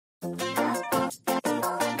I've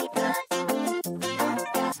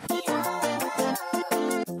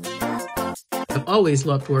always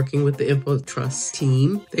loved working with the InfoTrust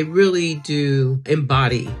team. They really do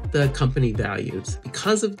embody the company values.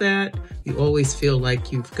 Because of that, you always feel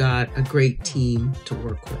like you've got a great team to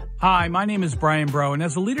work with. Hi, my name is Brian Bro, and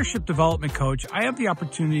as a leadership development coach, I have the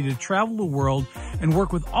opportunity to travel the world and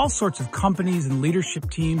work with all sorts of companies and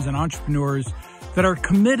leadership teams and entrepreneurs that are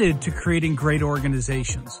committed to creating great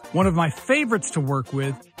organizations. One of my favorites to work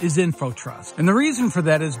with is InfoTrust. And the reason for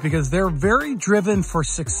that is because they're very driven for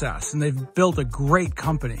success and they've built a great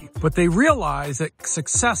company. But they realize that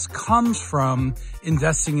success comes from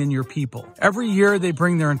investing in your people. Every year they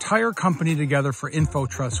bring their entire company together for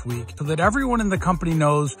InfoTrust Week so that everyone in the company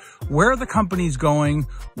knows where the company's going,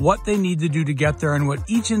 what they need to do to get there, and what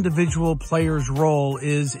each individual player's role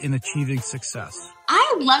is in achieving success.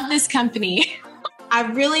 I love this company. I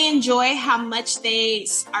really enjoy how much they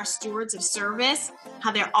are stewards of service,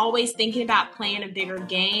 how they're always thinking about playing a bigger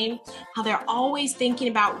game, how they're always thinking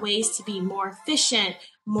about ways to be more efficient,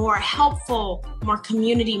 more helpful, more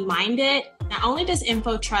community-minded. Not only does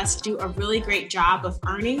InfoTrust do a really great job of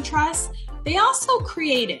earning trust, they also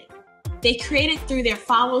create it. They create it through their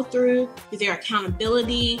follow-through, through their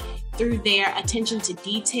accountability, through their attention to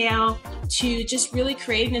detail, to just really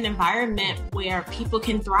create an environment where people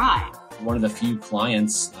can thrive. One of the few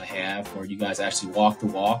clients I have where you guys actually walk the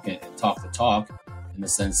walk and talk the talk, in the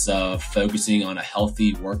sense of focusing on a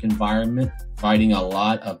healthy work environment, providing a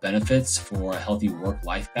lot of benefits for a healthy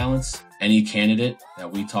work-life balance. Any candidate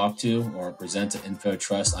that we talk to or present to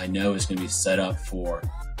InfoTrust, I know is going to be set up for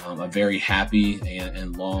a very happy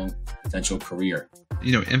and long potential career.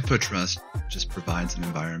 You know, InfoTrust just provides an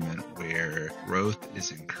environment where growth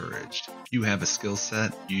is encouraged. If you have a skill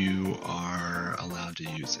set, you are allowed to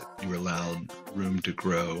use it. You're allowed room to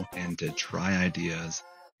grow and to try ideas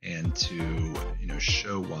and to,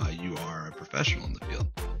 show why you are a professional in the field.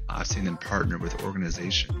 I've seen them partner with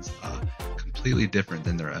organizations completely different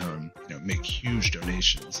than their own, make huge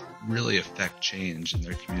donations, really affect change in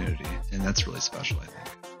their community. And that's really special, I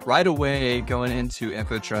think. Right away, going into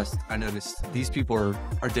InfoTrust, I noticed these people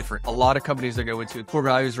are different. A lot of companies I go into, core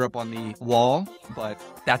values are up on the wall, but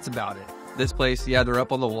that's about it. This place, yeah, they're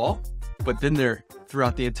up on the wall, but then they're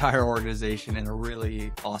throughout the entire organization in a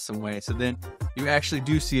really awesome way. So then you actually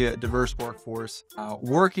do see a diverse workforce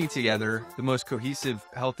working together the most cohesive,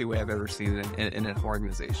 healthy way I've ever seen it in an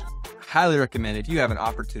organization. Highly recommend if you have an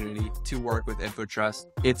opportunity to work with InfoTrust,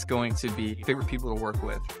 it's going to be favorite people to work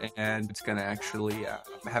with, and it's going to actually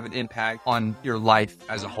have an impact on your life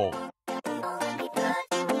as a whole.